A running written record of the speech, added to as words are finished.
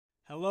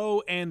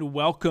Hello and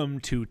welcome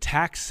to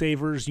Tax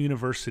Savers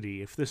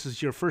University. If this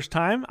is your first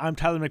time, I'm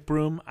Tyler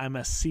McBroom. I'm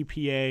a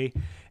CPA,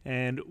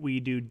 and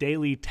we do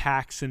daily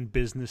tax and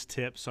business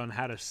tips on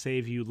how to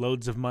save you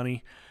loads of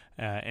money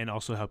and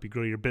also help you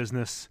grow your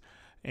business,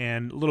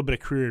 and a little bit of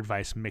career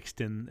advice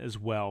mixed in as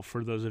well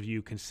for those of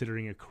you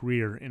considering a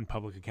career in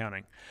public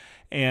accounting.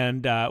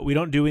 And we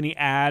don't do any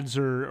ads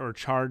or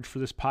charge for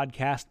this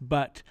podcast,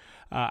 but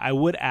I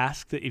would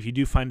ask that if you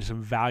do find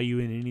some value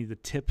in any of the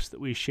tips that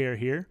we share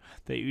here,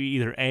 that you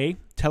either A,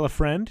 tell a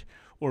friend,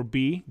 or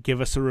B, give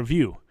us a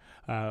review.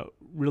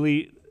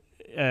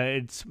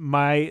 It's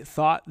my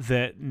thought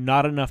that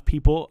not enough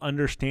people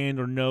understand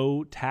or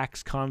know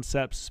tax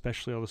concepts,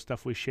 especially all the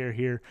stuff we share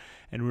here,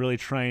 and really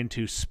trying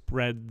to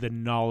spread the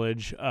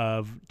knowledge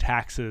of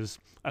taxes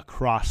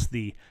across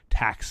the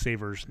tax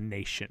savers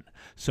nation.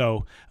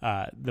 So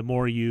the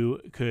more you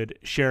could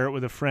share it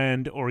with a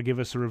friend or give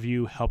us a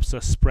review helps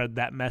us spread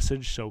that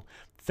message. So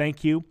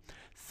thank you.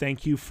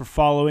 Thank you for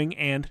following.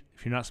 And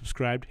if you're not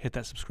subscribed, hit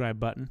that subscribe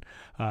button.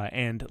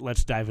 And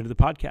let's dive into the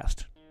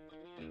podcast.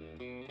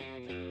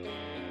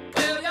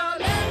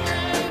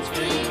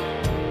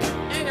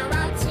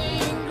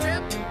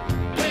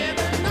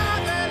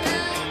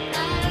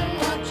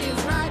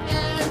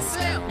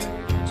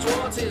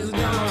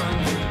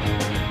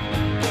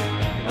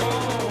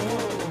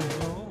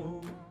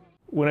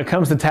 When it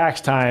comes to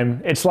tax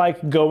time, it's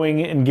like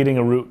going and getting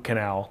a root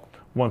canal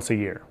once a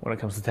year when it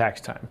comes to tax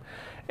time.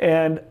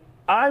 And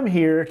I'm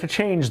here to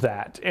change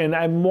that. And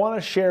I want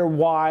to share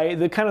why,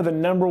 the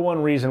number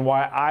one reason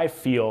why I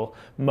feel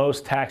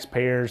most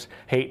taxpayers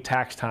hate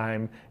tax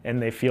time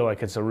and they feel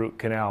like it's a root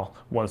canal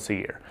once a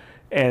year.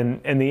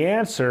 And the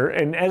answer,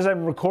 and as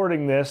I'm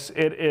recording this,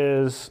 it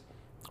is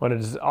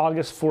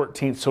August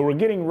 14th. So we're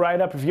getting right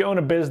up. If you own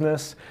a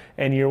business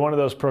and you're one of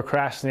those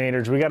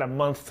procrastinators, we got a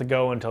month to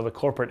go until the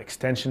corporate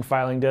extension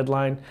filing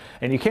deadline.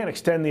 And you can't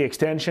extend the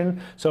extension,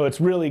 so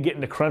it's really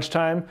getting to crunch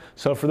time.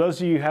 So for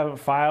those of you who haven't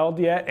filed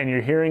yet and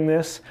you're hearing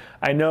this,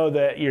 I know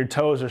that your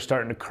toes are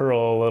starting to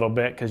curl a little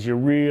bit because you're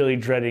really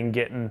dreading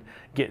getting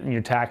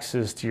your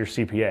taxes to your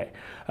CPA.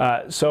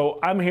 So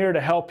I'm here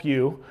to help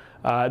you.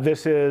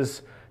 This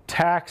is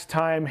Tax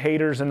Time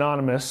Haters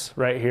Anonymous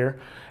right here.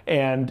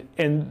 And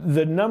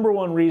the number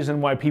one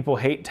reason why people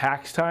hate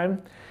tax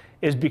time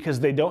is because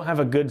they don't have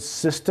a good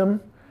system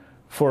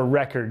for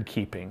record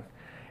keeping.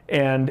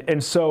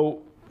 And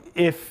so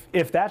if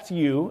that's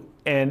you,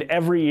 and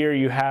every year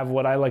you have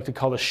what I like to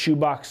call the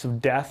shoebox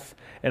of death,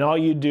 and all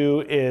you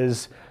do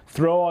is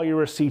throw all your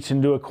receipts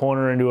into a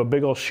corner, into a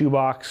big old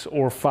shoebox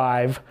or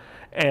five,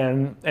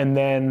 and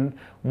then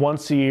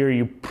once a year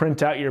you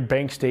print out your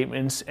bank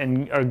statements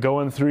and are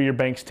going through your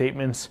bank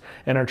statements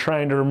and are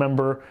trying to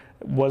remember,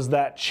 was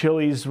that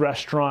Chili's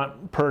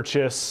restaurant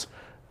purchase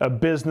a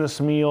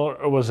business meal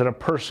or was it a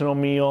personal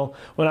meal?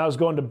 When I was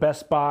going to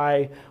Best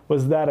Buy,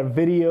 was that a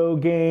video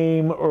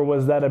game or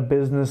was that a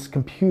business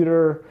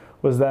computer?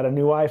 Was that a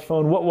new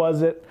iPhone? What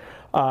was it?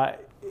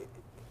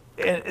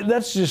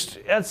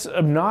 That's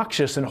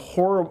obnoxious and a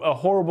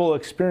horrible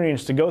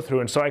experience to go through.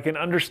 And so I can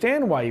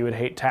understand why you would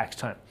hate tax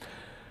time.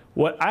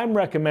 What I'm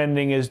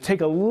recommending is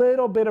take a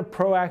little bit of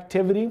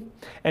proactivity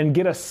and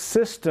get a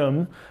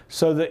system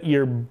so that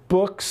your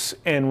books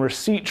and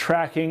receipt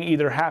tracking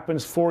either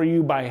happens for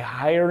you by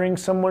hiring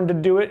someone to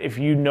do it if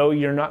you know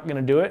you're not going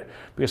to do it.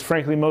 Because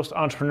frankly, most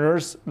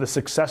entrepreneurs, the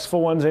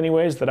successful ones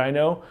anyways that I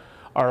know,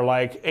 are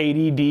like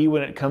ADD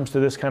when it comes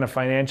to this kind of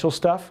financial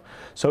stuff.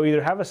 So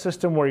either have a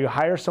system where you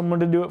hire someone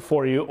to do it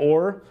for you,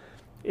 or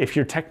if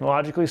you're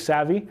technologically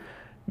savvy,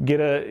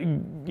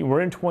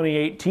 we're in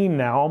 2018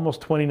 now,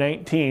 almost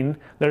 2019.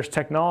 There's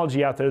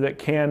technology out there that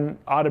can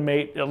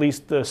automate at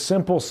least the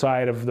simple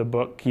side of the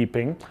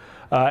bookkeeping,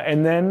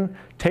 and then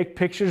take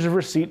pictures of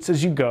receipts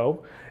as you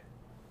go.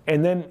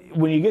 And then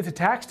when you get to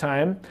tax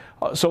time,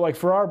 so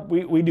like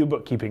we do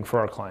bookkeeping for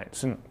our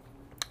clients, and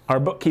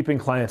our bookkeeping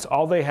clients,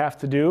 all they have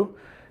to do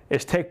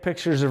is take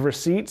pictures of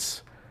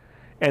receipts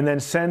and then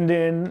send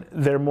in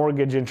their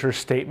mortgage interest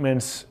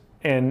statements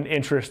and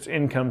interest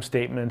income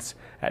statements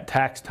at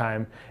tax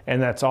time,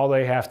 and that's all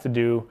they have to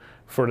do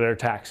for their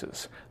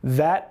taxes.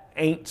 That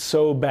ain't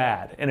so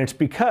bad, and it's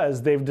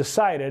because they've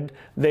decided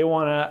they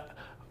want to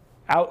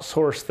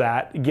outsource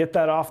that, get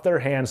that off their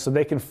hands so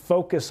they can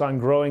focus on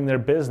growing their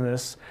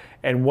business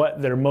and what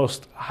their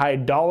most high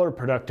dollar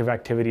productive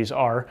activities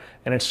are,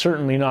 and it's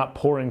certainly not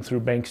pouring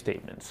through bank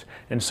statements.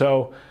 And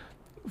so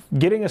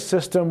getting a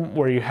system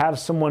where you have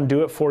someone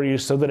do it for you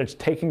so that it's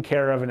taken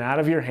care of and out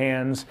of your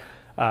hands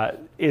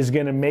is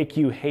going to make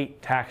you hate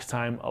tax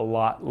time a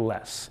lot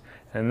less.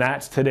 And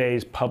that's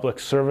today's public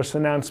service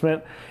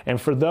announcement.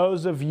 And for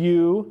those of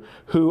you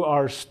who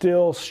are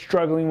still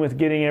struggling with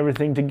getting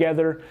everything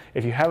together,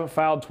 if you haven't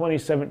filed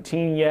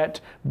 2017 yet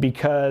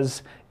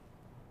because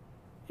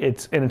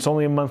it's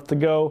only a month to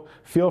go,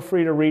 feel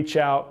free to reach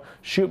out,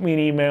 shoot me an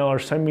email or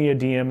send me a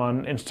DM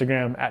on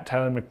Instagram at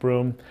Tyler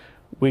McBroom.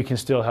 We can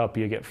still help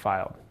you get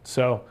filed.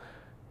 So,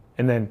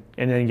 and then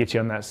get you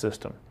on that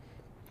system.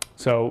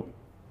 So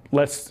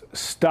let's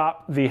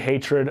stop the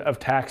hatred of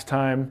tax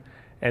time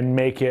and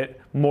make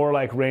it more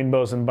like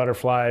rainbows and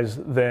butterflies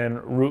than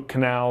root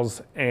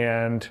canals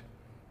and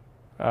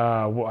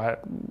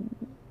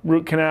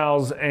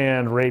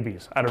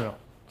rabies. I don't know,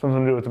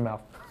 something to do with the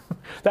mouth.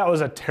 That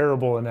was a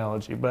terrible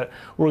analogy, but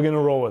we're gonna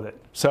roll with it.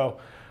 So,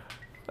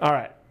 all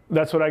right,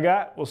 that's what I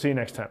got. We'll see you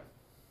next time.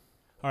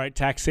 All right,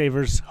 tax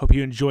savers, hope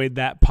you enjoyed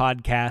that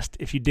podcast.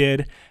 If you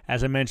did,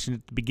 as I mentioned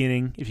at the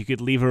beginning, if you could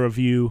leave a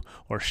review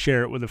or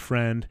share it with a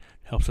friend,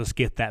 it helps us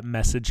get that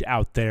message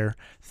out there.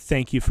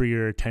 Thank you for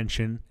your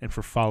attention and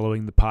for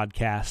following the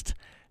podcast,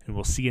 and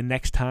we'll see you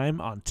next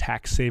time on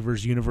Tax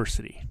Savers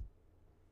University.